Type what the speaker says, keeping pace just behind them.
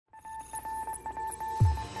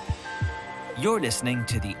You're listening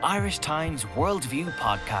to the Irish Times Worldview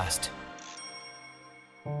podcast.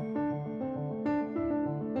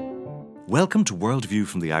 Welcome to Worldview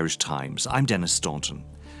from the Irish Times. I'm Denis Staunton.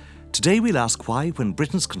 Today we'll ask why, when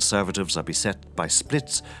Britain's Conservatives are beset by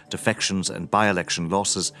splits, defections and by-election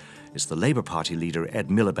losses, it's the Labour Party leader Ed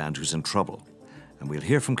Miliband who's in trouble. And we'll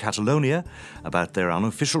hear from Catalonia about their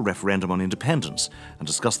unofficial referendum on independence and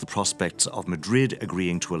discuss the prospects of Madrid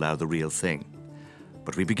agreeing to allow the real thing.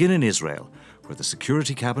 But we begin in Israel, where the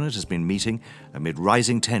Security Cabinet has been meeting amid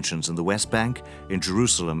rising tensions in the West Bank, in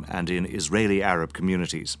Jerusalem and in Israeli Arab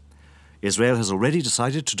communities. Israel has already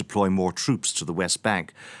decided to deploy more troops to the West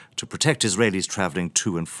Bank to protect Israelis travelling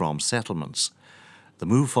to and from settlements. The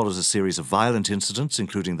move follows a series of violent incidents,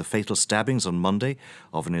 including the fatal stabbings on Monday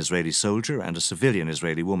of an Israeli soldier and a civilian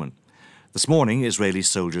Israeli woman. This morning, Israeli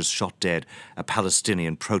soldiers shot dead a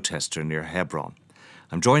Palestinian protester near Hebron.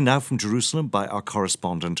 I'm joined now from Jerusalem by our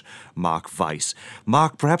correspondent, Mark Weiss.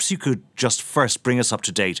 Mark, perhaps you could just first bring us up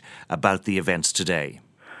to date about the events today.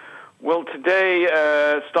 Well, today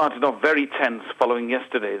started off very tense following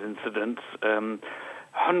yesterday's incidents.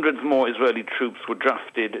 Hundreds more Israeli troops were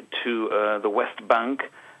drafted to the West Bank,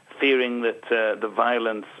 fearing that the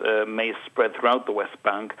violence may spread throughout the West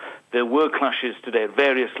Bank. There were clashes today at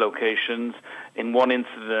various locations. In one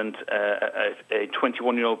incident, a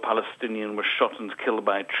 21-year-old Palestinian was shot and killed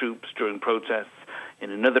by troops during protests. In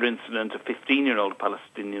another incident, a 15-year-old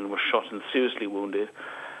Palestinian was shot and seriously wounded.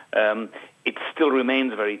 It still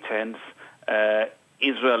remains very tense.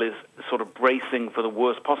 Israel is sort of bracing for the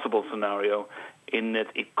worst possible scenario, in that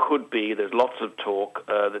it could be, there's lots of talk,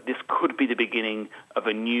 that this could be the beginning of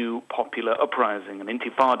a new popular uprising, an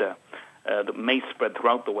intifada, that may spread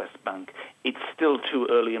throughout the West Bank. It's still too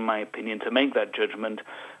early, in my opinion, to make that judgment,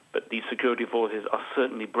 but the security forces are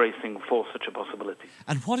certainly bracing for such a possibility.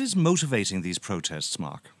 And what is motivating these protests,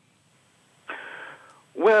 Mark?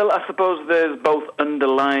 Well, I suppose there's both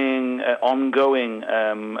underlying, ongoing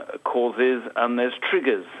causes, and there's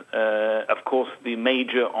triggers. Of course, the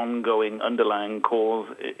major ongoing underlying cause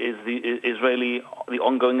is the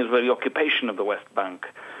ongoing Israeli occupation of the West Bank,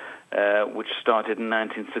 which started in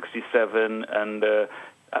 1967, and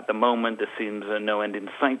at the moment there seems no end in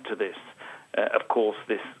sight to this. Of course,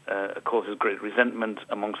 this causes great resentment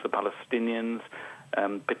amongst the Palestinians.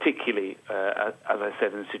 Particularly, as I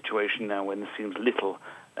said, in a situation now when there seems little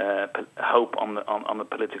hope on the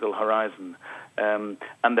political horizon,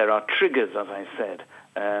 and there are triggers, as I said.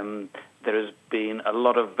 There has been a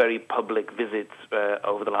lot of very public visits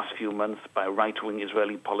over the last few months by right-wing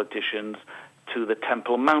Israeli politicians to the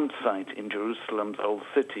Temple Mount site in Jerusalem's Old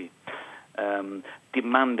City,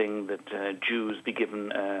 demanding that Jews be given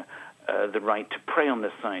the right to pray on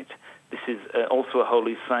the site. This is also a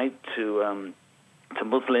holy site to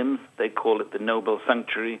Muslims. They call it the Noble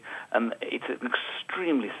Sanctuary, and it's an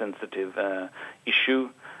extremely sensitive issue.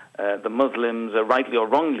 The Muslims, rightly or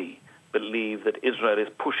wrongly, believe that Israel is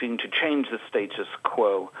pushing to change the status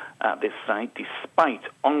quo at this site, despite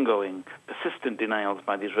ongoing, persistent denials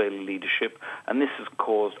by the Israeli leadership, and this has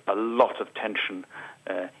caused a lot of tension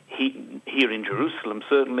here in Jerusalem,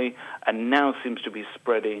 certainly, and now seems to be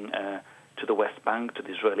spreading to the West Bank, to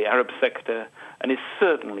the Israeli Arab sector, and is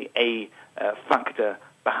certainly a factor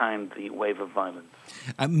behind the wave of violence.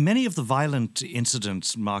 Many of the violent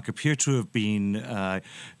incidents, Mark, appear to have been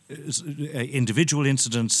individual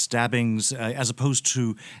incidents, stabbings, as opposed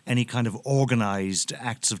to any kind of organised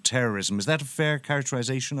acts of terrorism. Is that a fair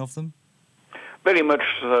characterisation of them? Very much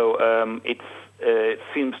so. It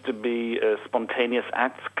seems to be spontaneous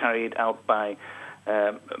acts carried out by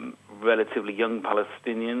relatively young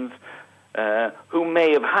Palestinians, who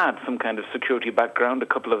may have had some kind of security background. A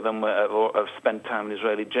couple of them have spent time in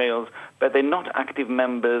Israeli jails, but they're not active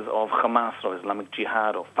members of Hamas or Islamic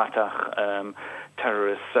Jihad or Fatah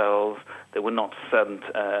terrorist cells. They were not sent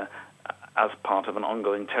as part of an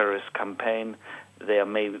ongoing terrorist campaign. They've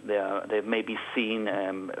maybe seen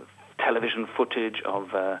television footage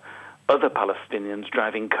of other Palestinians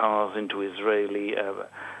driving cars into Israeli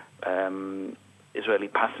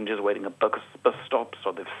passengers waiting at bus stops,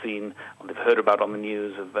 or they've heard about on the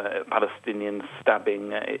news of Palestinians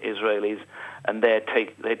stabbing Israelis, and they're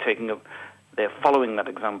following that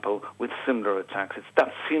example with similar attacks.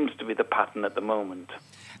 That seems to be the pattern at the moment,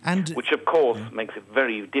 which of course makes it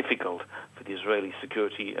very difficult for the Israeli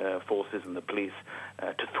security forces and the police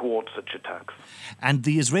to thwart such attacks. And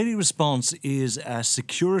the Israeli response is a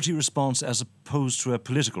security response as opposed to a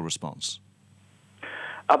political response?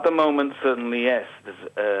 At the moment, certainly, yes.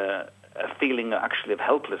 There's a feeling actually of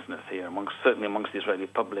helplessness here, certainly amongst the Israeli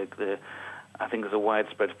public. I think there's a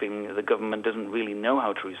widespread feeling that the government doesn't really know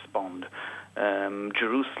how to respond.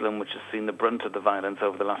 Jerusalem, which has seen the brunt of the violence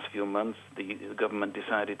over the last few months, the government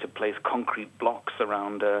decided to place concrete blocks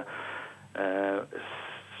around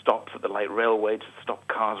stops at the light railway to stop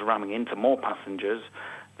cars ramming into more passengers.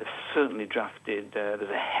 They've certainly drafted, there's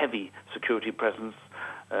a heavy security presence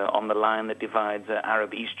on the line that divides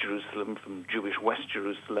Arab East Jerusalem from Jewish West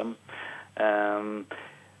Jerusalem.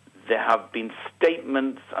 There have been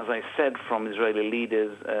statements, as I said, from Israeli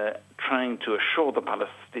leaders trying to assure the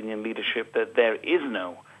Palestinian leadership that there is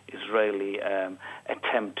no Israeli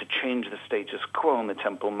attempt to change the status quo on the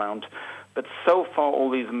Temple Mount. But so far, all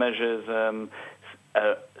these measures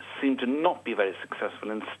seem to not be very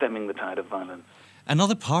successful in stemming the tide of violence.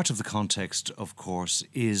 Another part of the context, of course,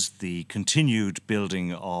 is the continued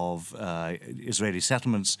building of Israeli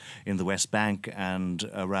settlements in the West Bank and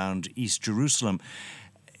around East Jerusalem.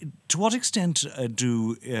 To what extent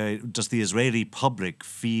does the Israeli public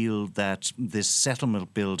feel that this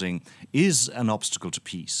settlement building is an obstacle to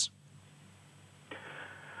peace?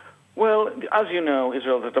 Well, as you know,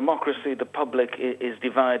 Israel is a democracy. The public is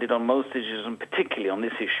divided on most issues, and particularly on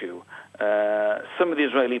this issue. Some of the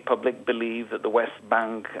Israeli public believe that the West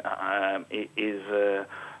Bank is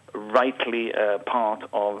rightly part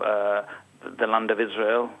of the land of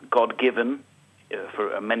Israel, God-given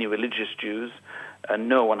for many religious Jews, and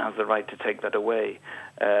no one has the right to take that away.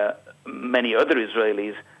 Many other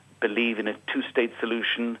Israelis believe in a two-state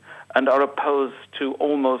solution and are opposed to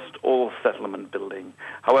almost all settlement building.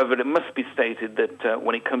 However, it must be stated that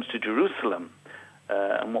when it comes to Jerusalem,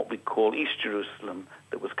 and what we call East Jerusalem,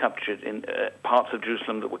 that was captured in parts of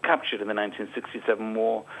Jerusalem that were captured in the 1967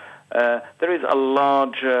 war, there is a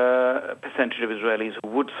large percentage of Israelis who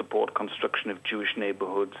would support construction of Jewish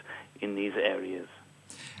neighborhoods in these areas.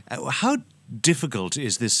 How difficult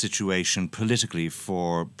is this situation politically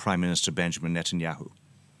for Prime Minister Benjamin Netanyahu?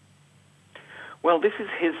 Well, this is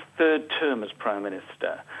his third term as Prime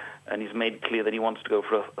Minister, and he's made clear that he wants to go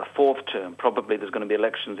for a fourth term. Probably there's going to be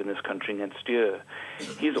elections in this country next year.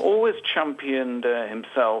 He's always championed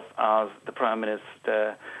himself as the Prime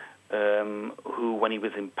Minister who, when he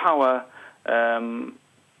was in power,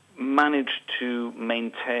 managed to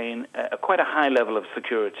maintain quite a high level of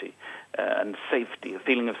security and safety, a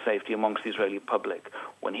feeling of safety amongst the Israeli public.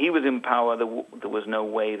 When he was in power, there was no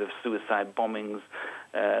wave of suicide bombings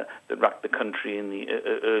that racked the country in the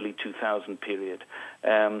early 2000 period.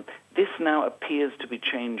 This now appears to be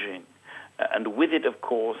changing, and with it, of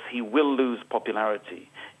course, he will lose popularity.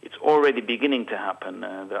 It's already beginning to happen.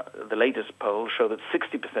 The latest polls show that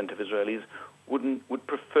 60% of Israelis would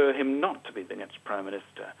prefer him not to be the next Prime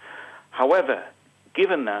Minister. However,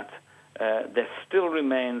 given that, there still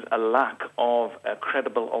remains a lack of a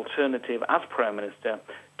credible alternative as Prime Minister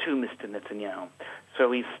to Mr. Netanyahu.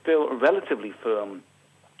 So he's still relatively firm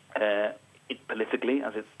politically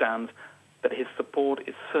as it stands, but his support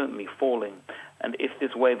is certainly falling. And if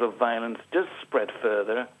this wave of violence does spread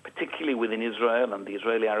further, particularly within Israel and the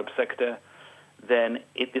Israeli Arab sector, then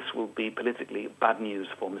this will be politically bad news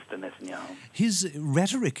for Mr. Netanyahu. His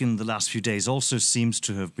rhetoric in the last few days also seems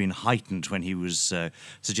to have been heightened when he was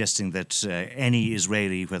suggesting that any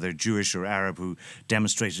Israeli, whether Jewish or Arab, who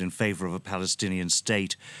demonstrated in favour of a Palestinian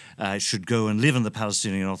state should go and live in the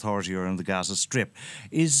Palestinian Authority or in the Gaza Strip.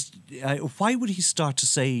 Why would he start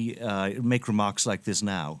to make remarks like this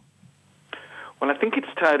now? Well, I think it's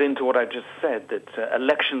tied into what I just said, that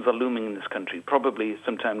elections are looming in this country, probably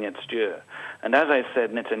sometime next year. And as I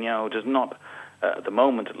said, Netanyahu does not, at the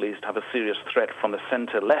moment at least, have a serious threat from the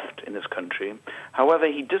center-left in this country.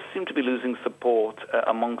 However, he does seem to be losing support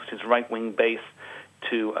amongst his right-wing base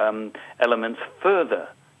to elements further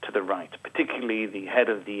to the right, particularly the head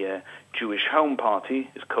of the Jewish Home Party,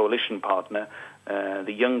 his coalition partner,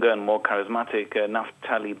 the younger and more charismatic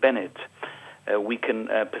Naftali Bennett. We can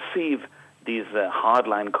perceive these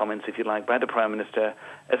hardline comments, if you like, by the Prime Minister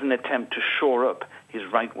as an attempt to shore up his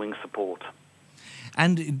right-wing support.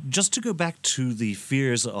 And just to go back to the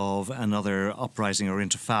fears of another uprising or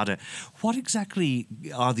intifada, what exactly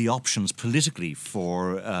are the options politically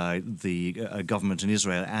for the government in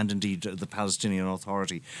Israel and indeed the Palestinian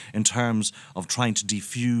Authority in terms of trying to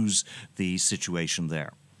defuse the situation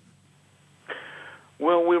there?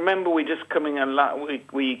 Well, we remember we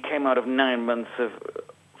came out of 9 months of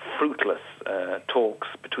fruitless talks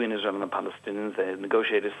between Israel and the Palestinians. The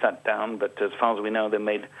negotiators sat down, but as far as we know, they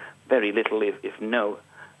made very little, if no,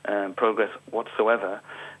 progress whatsoever.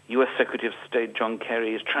 U.S. Secretary of State John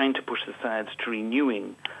Kerry is trying to push the sides to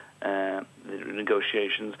renewing the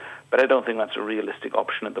negotiations, but I don't think that's a realistic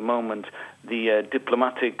option at the moment. The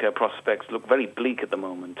diplomatic prospects look very bleak at the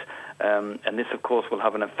moment, and this, of course, will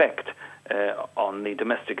have an effect on the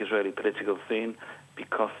domestic Israeli political scene.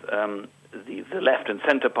 because the left and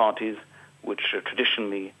centre parties, which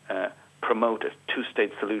traditionally promote a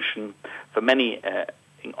two-state solution for many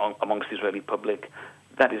amongst the Israeli public,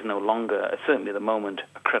 that is no longer, certainly at the moment,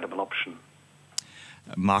 a credible option.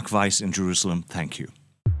 Mark Weiss in Jerusalem, thank you.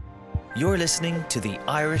 You're listening to the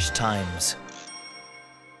Irish Times.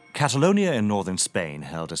 Catalonia in northern Spain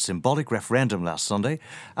held a symbolic referendum last Sunday,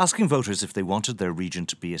 asking voters if they wanted their region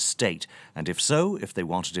to be a state, and if so, if they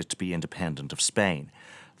wanted it to be independent of Spain.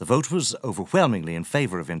 The vote was overwhelmingly in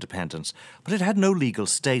favour of independence, but it had no legal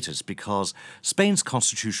status because Spain's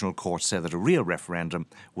constitutional court said that a real referendum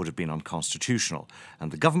would have been unconstitutional, and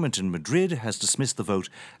the government in Madrid has dismissed the vote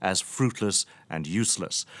as fruitless and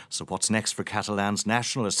useless. So what's next for Catalan's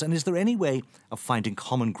nationalists, and is there any way of finding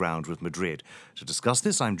common ground with Madrid? To discuss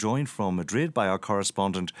this, I'm joined from Madrid by our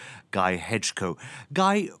correspondent, Guy Hedgecoe.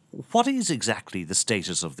 Guy, what is exactly the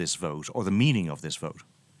status of this vote, or the meaning of this vote?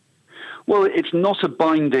 Well, it's not a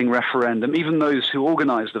binding referendum. Even those who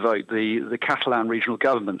organised the vote, the Catalan regional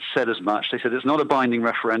government, said as much. They said it's not a binding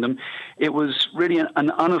referendum. It was really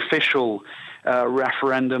an unofficial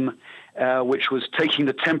referendum which was taking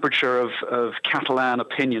the temperature of Catalan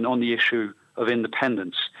opinion on the issue of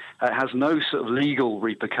independence. It has no sort of legal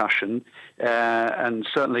repercussion, and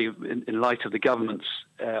certainly in light of the government's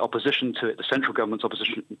opposition to it, the central government's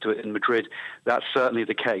opposition to it in Madrid, that's certainly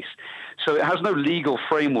the case. So it has no legal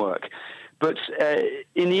framework. But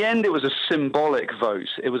in the end, it was a symbolic vote.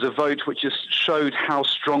 It was a vote which just showed how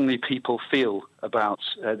strongly people feel about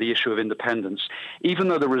the issue of independence, even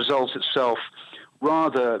though the result itself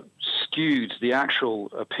rather skewed the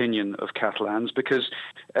actual opinion of Catalans, because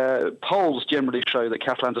polls generally show that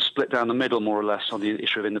Catalans are split down the middle, more or less, on the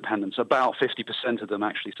issue of independence. About 50% of them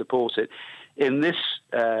actually support it. In this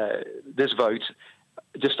vote,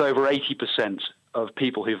 just over 80% of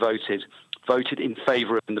people who voted in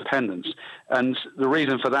favour of independence. And the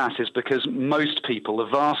reason for that is because most people, the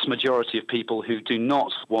vast majority of people who do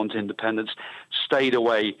not want independence, stayed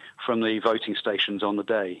away from the voting stations on the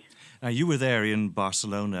day. Now, you were there in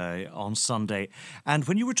Barcelona on Sunday, and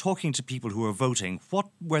when you were talking to people who were voting, what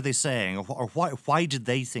were they saying, or why did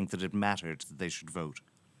they think that it mattered that they should vote?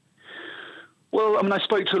 Well, I mean, I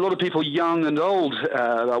spoke to a lot of people, young and old,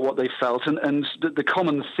 about what they felt, and the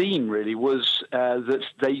common theme really was that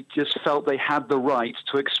they just felt they had the right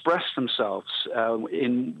to express themselves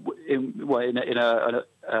in an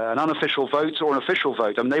unofficial vote or an official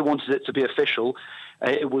vote. I mean, they wanted it to be official.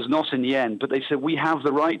 It was not in the end, but they said, we have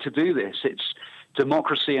the right to do this. It's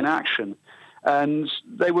democracy in action. And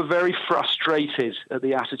they were very frustrated at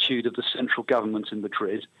the attitude of the central government in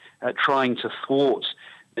Madrid, trying to thwart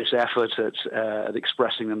this effort at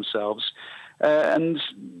expressing themselves. And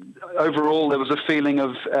overall, there was a feeling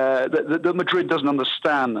of that Madrid doesn't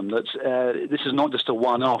understand them, that this is not just a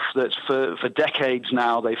one-off, that for decades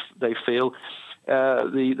now they feel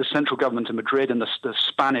the central government in Madrid and the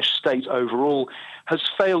Spanish state overall has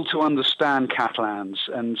failed to understand Catalans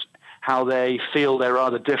and how they feel they're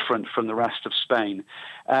rather different from the rest of Spain,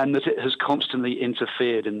 and that it has constantly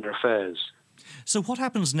interfered in their affairs. So what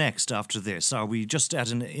happens next after this? Are we just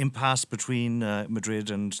at an impasse between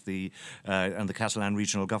Madrid and the Catalan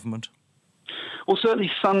regional government? Well,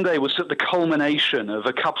 certainly Sunday was the culmination of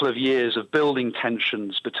a couple of years of building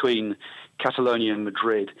tensions between Catalonia and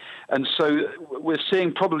Madrid. And so we're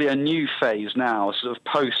seeing probably a new phase now, a sort of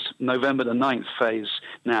post-November the 9th phase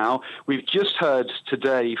now. We've just heard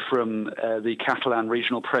today from the Catalan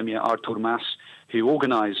regional premier, Artur Mas, who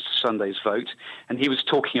organised Sunday's vote, and he was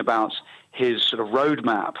talking about his sort of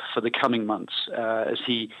roadmap for the coming months as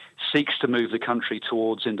he seeks to move the country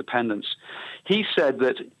towards independence. He said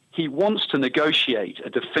that he wants to negotiate a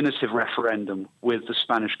definitive referendum with the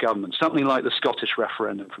Spanish government, something like the Scottish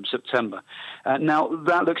referendum from September. Now,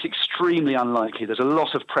 that looks extremely unlikely. There's a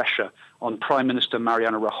lot of pressure on Prime Minister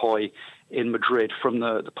Mariano Rajoy in Madrid from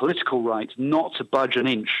the political right not to budge an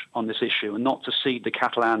inch on this issue and not to cede the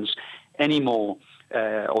Catalans any more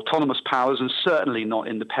autonomous powers, and certainly not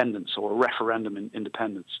independence or a referendum in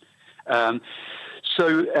independence.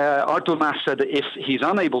 So Artur Mas said that if he's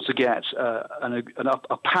unable to get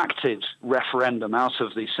a pacted referendum out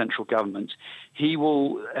of the central government, he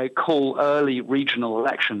will call early regional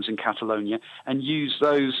elections in Catalonia and use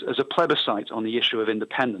those as a plebiscite on the issue of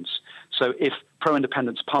independence. So if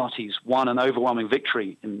pro-independence parties won an overwhelming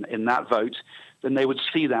victory in that vote, then they would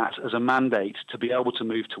see that as a mandate to be able to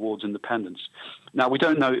move towards independence. Now, we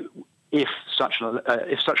don't know if such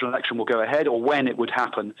an election will go ahead or when it would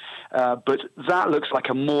happen, but that looks like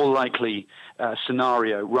a more likely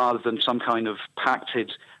scenario rather than some kind of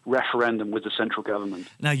pacted referendum with the central government.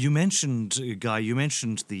 Now, you mentioned, Guy,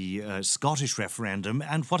 the Scottish referendum,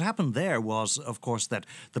 and what happened there was, of course, that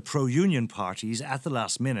the pro-union parties, at the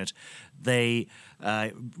last minute, they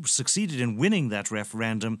succeeded in winning that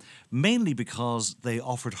referendum, mainly because they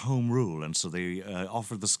offered home rule, and so they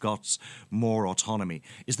offered the Scots more autonomy.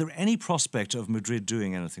 Is there any prospect of Madrid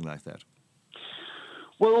doing anything like that?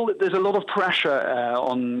 Well, there's a lot of pressure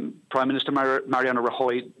on Prime Minister Mariano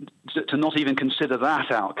Rajoy to not even consider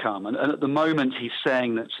that outcome. And at the moment, he's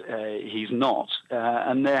saying that he's not.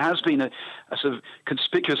 And there has been a sort of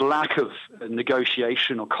conspicuous lack of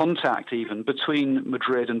negotiation or contact even between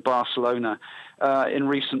Madrid and Barcelona in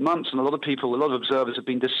recent months. And a lot of observers have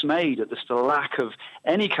been dismayed at the lack of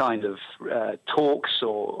any kind of talks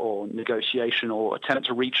or negotiation or attempt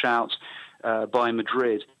to reach out by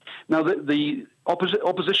Madrid. Now, the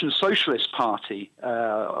opposition Socialist Party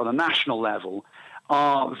on a national level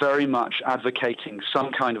are very much advocating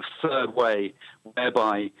some kind of third way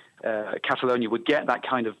whereby Catalonia would get that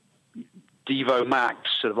kind of Devo Max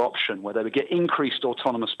sort of option where they would get increased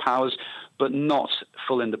autonomous powers but not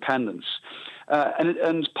full independence.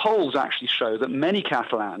 And polls actually show that many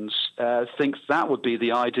Catalans think that would be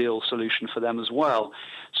the ideal solution for them as well.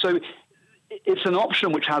 So it's an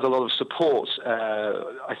option which has a lot of support,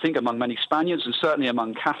 I think, among many Spaniards and certainly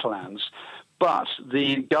among Catalans. But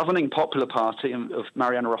the governing Popular Party of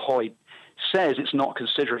Mariano Rajoy says it's not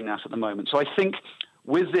considering that at the moment. So I think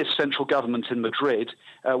with this central government in Madrid,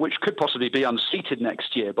 which could possibly be unseated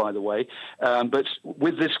next year, by the way, but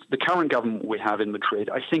with the current government we have in Madrid,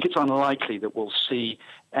 I think it's unlikely that we'll see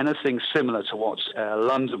anything similar to what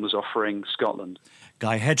London was offering Scotland.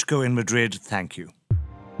 Guy Hedgecoe in Madrid, thank you.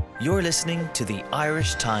 You're listening to the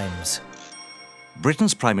Irish Times.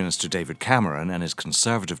 Britain's Prime Minister David Cameron and his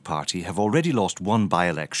Conservative Party have already lost one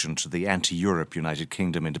by-election to the anti-Europe United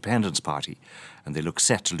Kingdom Independence Party, and they look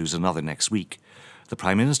set to lose another next week. The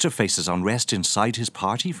Prime Minister faces unrest inside his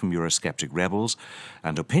party from Eurosceptic rebels,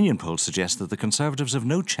 and opinion polls suggest that the Conservatives have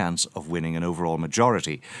no chance of winning an overall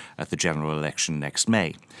majority at the general election next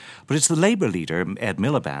May. But it's the Labour leader, Ed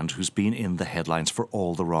Miliband, who's been in the headlines for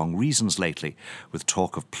all the wrong reasons lately, with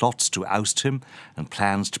talk of plots to oust him and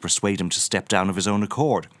plans to persuade him to step down of his own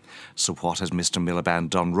accord. So what has Mr. Miliband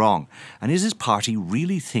done wrong? And is his party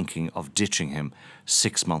really thinking of ditching him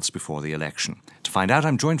 6 months before the election? To find out,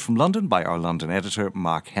 I'm joined from London by our London editor,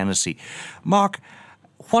 Mark Hennessy. Mark,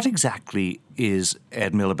 what exactly is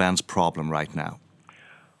Ed Miliband's problem right now?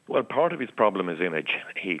 Well, part of his problem is image.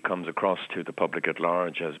 He comes across to the public at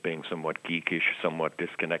large as being somewhat geekish, somewhat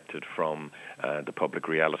disconnected from the public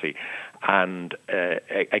reality. And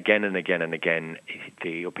again and again and again,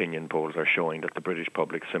 the opinion polls are showing that the British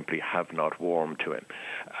public simply have not warmed to him.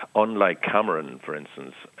 Unlike Cameron, for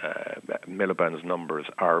instance, Miliband's numbers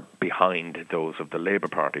are behind those of the Labour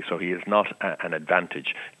Party, so he is not an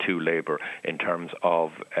advantage to Labour in terms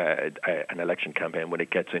of an election campaign when it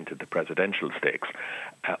gets into the presidential stakes.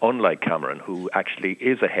 Unlike Cameron, who actually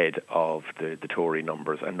is ahead of the Tory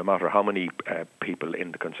numbers, and no matter how many people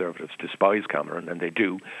in the Conservatives despise Cameron, and they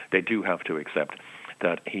do have to accept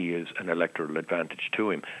that he is an electoral advantage to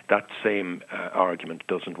him. That same argument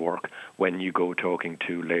doesn't work when you go talking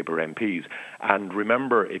to Labour MPs. And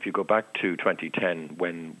remember, if you go back to 2010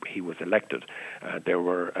 when he was elected, there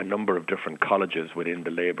were a number of different colleges within the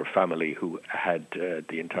Labour family who had the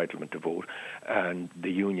entitlement to vote, and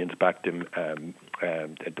the unions backed him,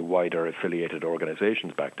 the wider affiliated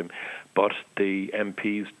organisations backed him, but the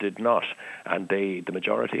MPs did not. And the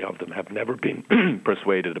majority of them have never been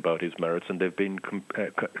persuaded about his merits, and they've been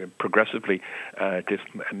progressively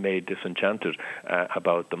made disenchanted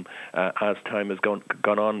about them as time has gone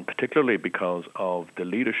on, particularly because of the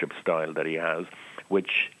leadership style that he has,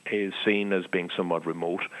 which is seen as being somewhat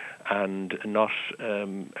remote and not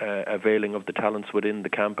availing of the talents within the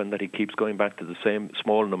camp, and that he keeps going back to the same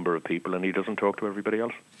small number of people and he doesn't talk to everybody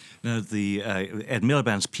else. Now, the Ed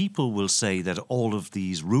Miliband's people will say that all of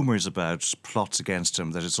these rumours about plots against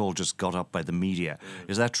him, that it's all just got up by the media.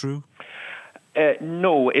 Is that true?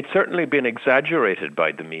 No, it's certainly been exaggerated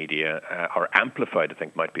by the media, or amplified, I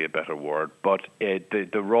think might be a better word, but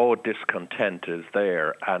the raw discontent is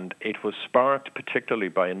there, and it was sparked particularly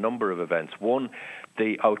by a number of events. One,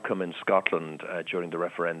 the outcome in Scotland during the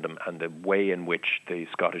referendum and the way in which the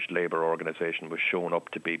Scottish Labour organisation was shown up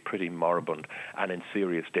to be pretty moribund and in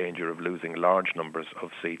serious danger of losing large numbers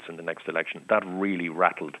of seats in the next election. That really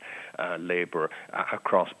rattled Labour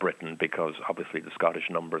across Britain, because obviously the Scottish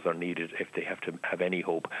numbers are needed if they have to have any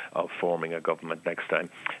hope of forming a government next time.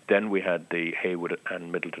 Then we had the Haywood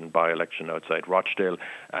and Middleton by-election outside Rochdale,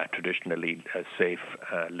 traditionally a safe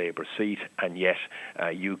Labour seat, and yet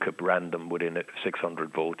UKIP ran them within 6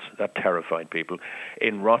 600 votes. That terrified people.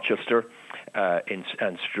 In Rochester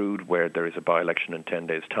and Stroud, where there is a by-election in 10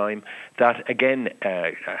 days' time, that again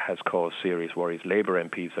has caused serious worries. Labour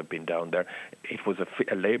MPs have been down there. It was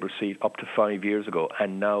a Labour seat up to 5 years ago,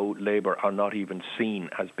 and now Labour are not even seen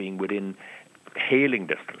as being within hailing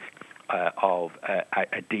distance of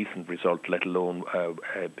a decent result, let alone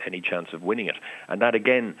any chance of winning it. And that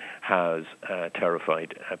again has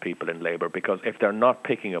terrified people in Labour, because if they're not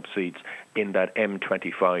picking up seats in that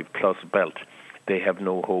M25 plus belt, they have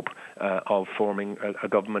no hope of forming a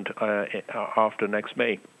government after next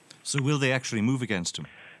May. So will they actually move against him?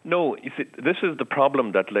 No, you see, this is the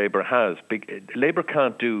problem that Labour has. Labour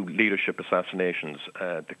can't do leadership assassinations.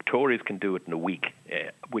 The Tories can do it in a week,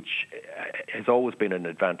 which has always been an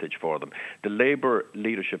advantage for them. The Labour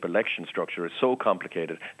leadership election structure is so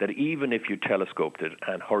complicated that even if you telescoped it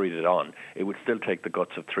and hurried it on, it would still take the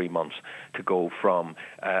guts of 3 months to go from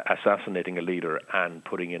assassinating a leader and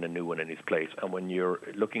putting in a new one in his place. And when you're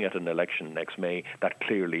looking at an election next May, that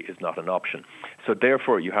clearly is not an option. So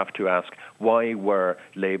therefore, you have to ask, why were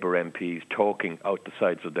Labour MPs talking out the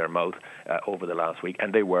sides of their mouth over the last week,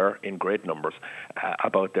 and they were in great numbers,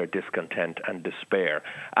 about their discontent and despair.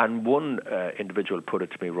 And one individual put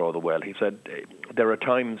it to me rather well. He said, there are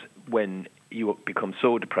times when you become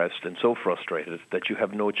so depressed and so frustrated that you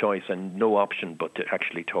have no choice and no option but to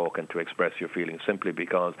actually talk and to express your feelings, simply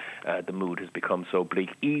because the mood has become so bleak,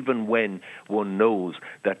 even when one knows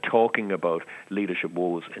that talking about leadership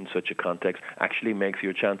woes in such a context actually makes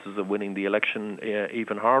your chances of winning the election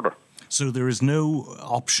even harder. So there is no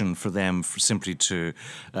option for them simply to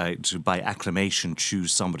by acclamation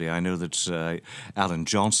choose somebody. I know that Alan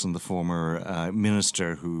Johnson, the former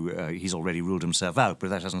minister, who he's already ruled himself out, but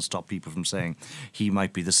that hasn't stopped people from saying he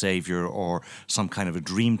might be the saviour or some kind of a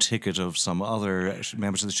dream ticket of some other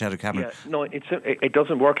members of the shadow cabinet. Yeah, no, it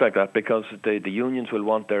doesn't work like that, because the unions will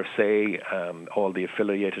want their say. All the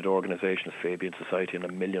affiliated organisations, Fabian Society and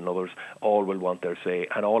a million others, all will want their say,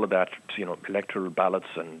 and all of that, electoral ballots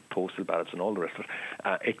and postal ballots and all the rest of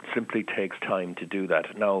it. It simply takes time to do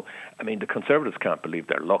that. Now, I mean, the Conservatives can't believe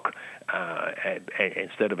their luck.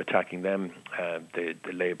 Instead of attacking them, the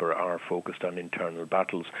Labour are focused on internal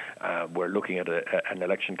battles. We're looking at an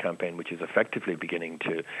election campaign which is effectively beginning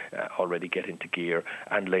to already get into gear,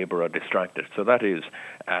 and Labour are distracted. So that is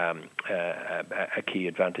a key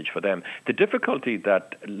advantage for them. The difficulty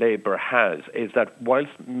that Labour has is that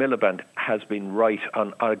whilst Miliband has been right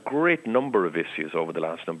on a great number of issues over the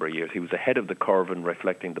last number of years, he was ahead of the curve in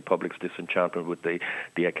reflecting the public's disenchantment with the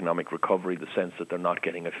economic recovery, the sense that they're not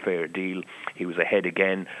getting a fair deal. He was ahead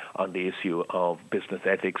again on the issue of business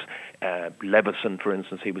ethics. Leveson, for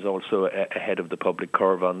instance, he was also ahead of the public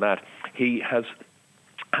curve on that. He has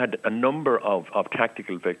had a number of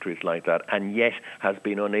tactical victories like that, and yet has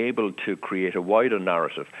been unable to create a wider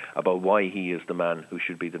narrative about why he is the man who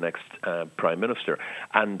should be the next Prime Minister.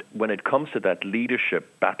 And when it comes to that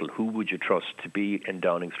leadership battle, who would you trust to be in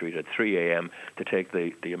Downing Street at 3 a.m. to take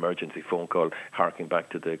the emergency phone call, harking back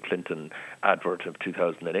to the Clinton advert of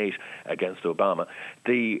 2008 against Obama,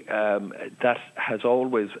 that has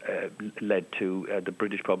always led to the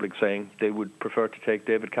British public saying they would prefer to take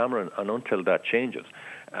David Cameron, and until that changes,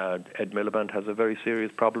 Ed Miliband has a very serious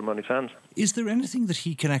problem on his hands. Is there anything that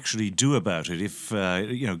he can actually do about it? If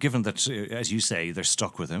given that, as you say, they're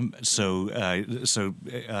stuck with him, so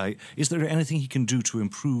is there anything he can do to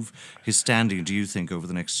improve his standing, do you think, over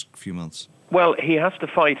the next few months? Well, he has to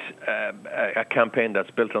fight a campaign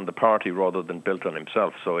that's built on the party rather than built on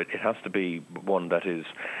himself. So it has to be one that is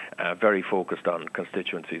very focused on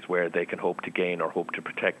constituencies where they can hope to gain or hope to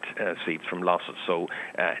protect seats from losses. So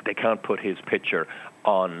they can't put his picture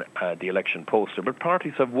on the election poster. But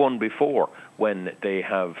parties have won before when they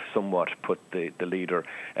have somewhat put the leader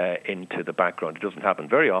into the background. It doesn't happen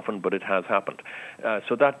very often, but it has happened.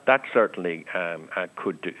 So that certainly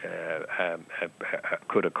could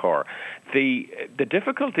occur. The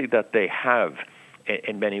difficulty that they have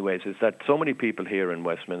in many ways is that so many people here in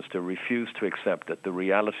Westminster refuse to accept that the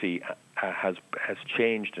reality has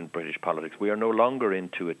changed in British politics. We are no longer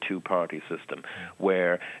into a two-party system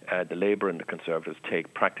where the Labour and the Conservatives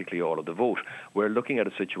take practically all of the vote. We're looking at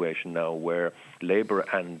a situation now where Labour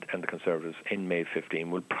and the Conservatives in May 15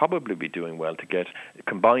 will probably be doing well to get a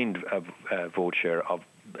combined vote share of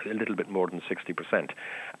a little bit more than 60%.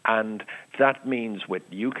 And that means with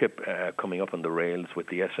UKIP coming up on the rails, with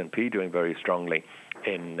the SNP doing very strongly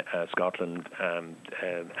in Scotland,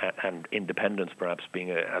 and independence perhaps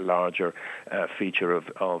being a larger feature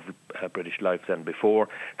of British life than before,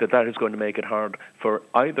 that is going to make it hard for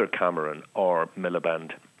either Cameron or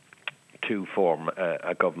Miliband to form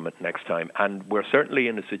a government next time. And we're certainly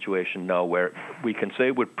in a situation now where we can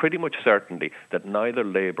say with pretty much certainty that neither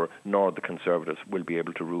Labour nor the Conservatives will be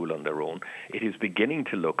able to rule on their own. It is beginning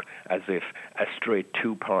to look as if a straight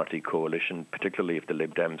two-party coalition, particularly if the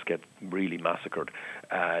Lib Dems get really massacred,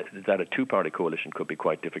 that a two-party coalition could be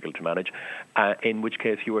quite difficult to manage, in which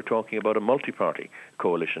case you are talking about a multi-party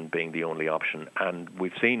coalition being the only option. And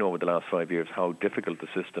we've seen over the last 5 years how difficult the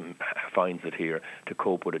system finds it here to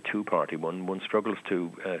cope with a two-party one. One struggles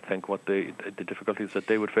to think what the difficulties that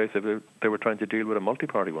they would face if they were trying to deal with a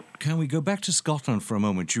multi-party one. Can we go back to Scotland for a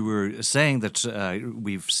moment? You were saying that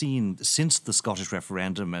we've seen since the Scottish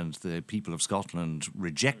referendum and the people of Scotland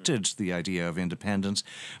rejected the idea of independence,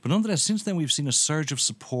 but nonetheless since then we've seen a surge of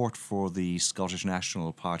support for the Scottish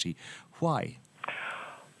National Party. Why?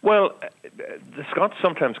 Well, the Scots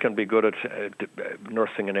sometimes can be good at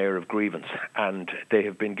nursing an air of grievance, and they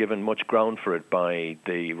have been given much ground for it by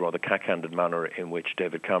the rather cack-handed manner in which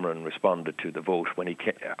David Cameron responded to the vote. When he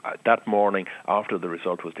that morning, after the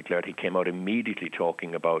result was declared, he came out immediately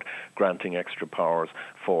talking about granting extra powers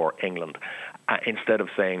for England, instead of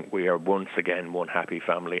saying we are once again one happy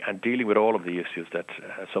family, and dealing with all of the issues that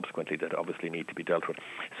subsequently that obviously need to be dealt with.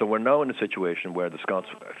 So we're now in a situation where the Scots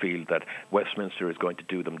feel that Westminster is going to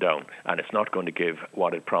do them down, and it's not going to give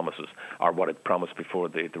what it promises, or what it promised before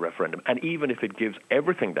the referendum. And even if it gives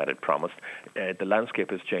everything that it promised, the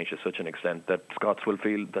landscape has changed to such an extent that Scots will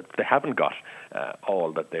feel that they haven't got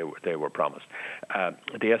all that they were promised.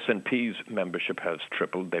 The SNP's membership has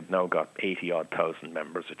tripled. They've now got 80-odd thousand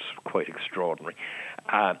members. It's quite extraordinary.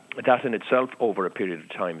 That in itself, over a period of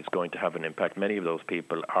time, is going to have an impact. Many of those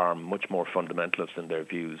people are much more fundamentalist in their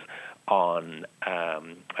views on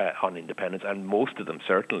independence, and most of them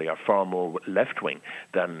certainly are far more left-wing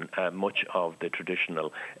than much of the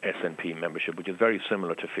traditional SNP membership, which is very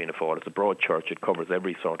similar to Fianna Fáil. It's a broad church. It covers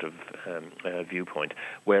every sort of viewpoint,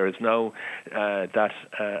 whereas now that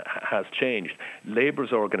has changed.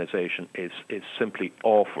 Labour's organisation is simply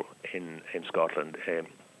awful in Scotland.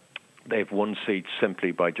 They've won seats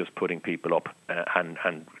simply by just putting people up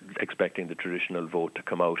and expecting the traditional vote to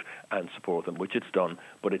come out and support them, which it's done,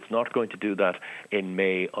 but it's not going to do that in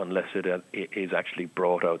May unless it is actually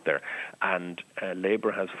brought out there. And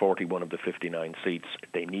Labour has 41 of the 59 seats.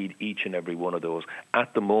 They need each and every one of those.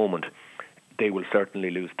 At the moment, they will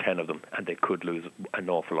certainly lose 10 of them, and they could lose an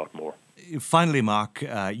awful lot more. Finally, Mark,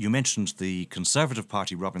 you mentioned the Conservative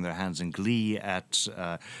Party rubbing their hands in glee at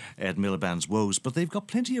Ed Miliband's woes, but they've got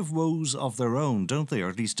plenty of woes of their own, don't they? Or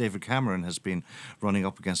at least David Cameron has been running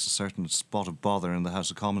up against a certain spot of bother in the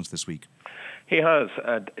House of Commons this week. He has.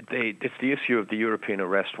 It's the issue of the European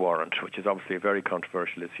arrest warrant, which is obviously a very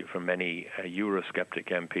controversial issue for many Eurosceptic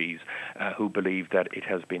MPs who believe that it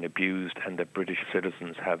has been abused and that British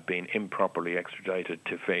citizens have been improperly extradited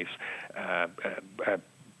to face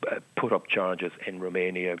put up charges in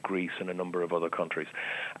Romania, Greece and a number of other countries.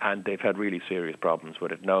 And they've had really serious problems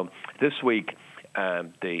with it. Now, this week,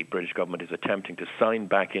 the British government is attempting to sign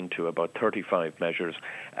back into about 35 measures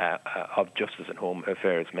of justice and home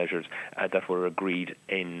affairs measures that were agreed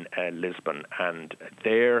in Lisbon. And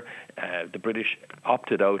there, the British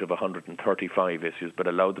opted out of 135 issues, but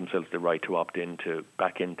allowed themselves the right to opt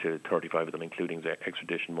back into 35 of them, including the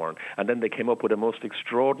extradition warrant. And then they came up with a most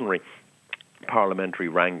extraordinary parliamentary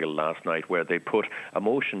wrangle last night where they put a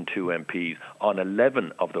motion to MPs on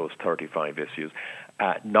 11 of those 35 issues,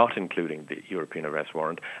 not including the European arrest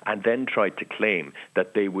warrant, and then tried to claim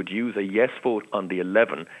that they would use a yes vote on the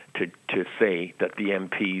 11 to say that the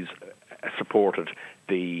MPs supported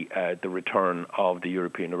the return of the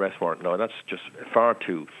European arrest warrant. Now, that's just far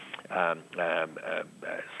too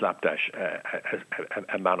slapdash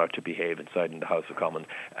a manner to behave inside in the House of Commons.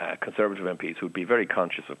 Conservative MPs who would be very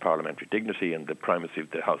conscious of parliamentary dignity and the primacy of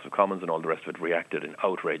the House of Commons and all the rest of it reacted in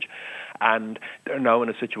outrage. And they're now in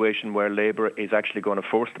a situation where Labour is actually going to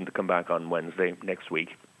force them to come back on Wednesday next week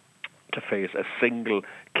to face a single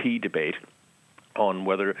key debate on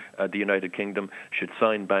whether the United Kingdom should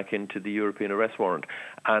sign back into the European arrest warrant.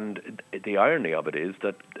 And the irony of it is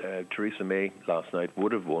that Theresa May last night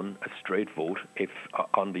would have won a straight vote if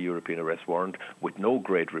on the European arrest warrant with no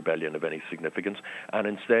great rebellion of any significance, and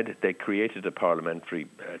instead they created a parliamentary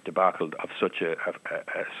debacle of such a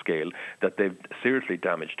scale that they've seriously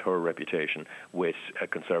damaged her reputation with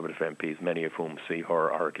Conservative MPs, many of whom see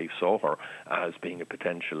her, or at least saw her, as being a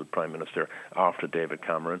potential Prime Minister after David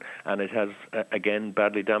Cameron. And it has again,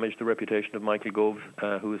 badly damaged the reputation of Michael Gove,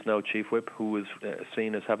 who is now Chief Whip, who was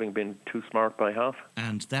seen as having been too smart by half.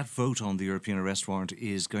 And that vote on the European arrest warrant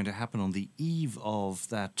is going to happen on the eve of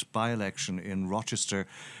that by-election in Rochester,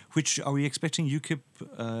 which are we expecting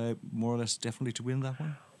UKIP more or less definitely to win that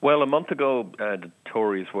one? Well, a month ago, the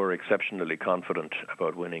Tories were exceptionally confident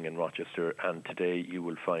about winning in Rochester, and today you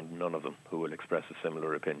will find none of them who will express a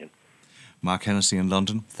similar opinion. Mark Hennessy in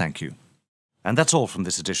London, thank you. And that's all from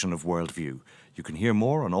this edition of Worldview. You can hear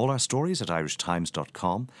more on all our stories at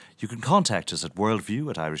irishtimes.com. You can contact us at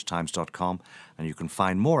worldview@irishtimes.com, and you can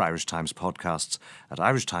find more Irish Times podcasts at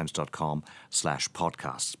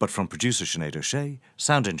irishtimes.com/podcasts. But from producer Sinead O'Shea,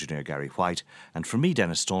 sound engineer Gary White, and from me,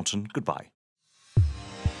 Denis Staunton, goodbye.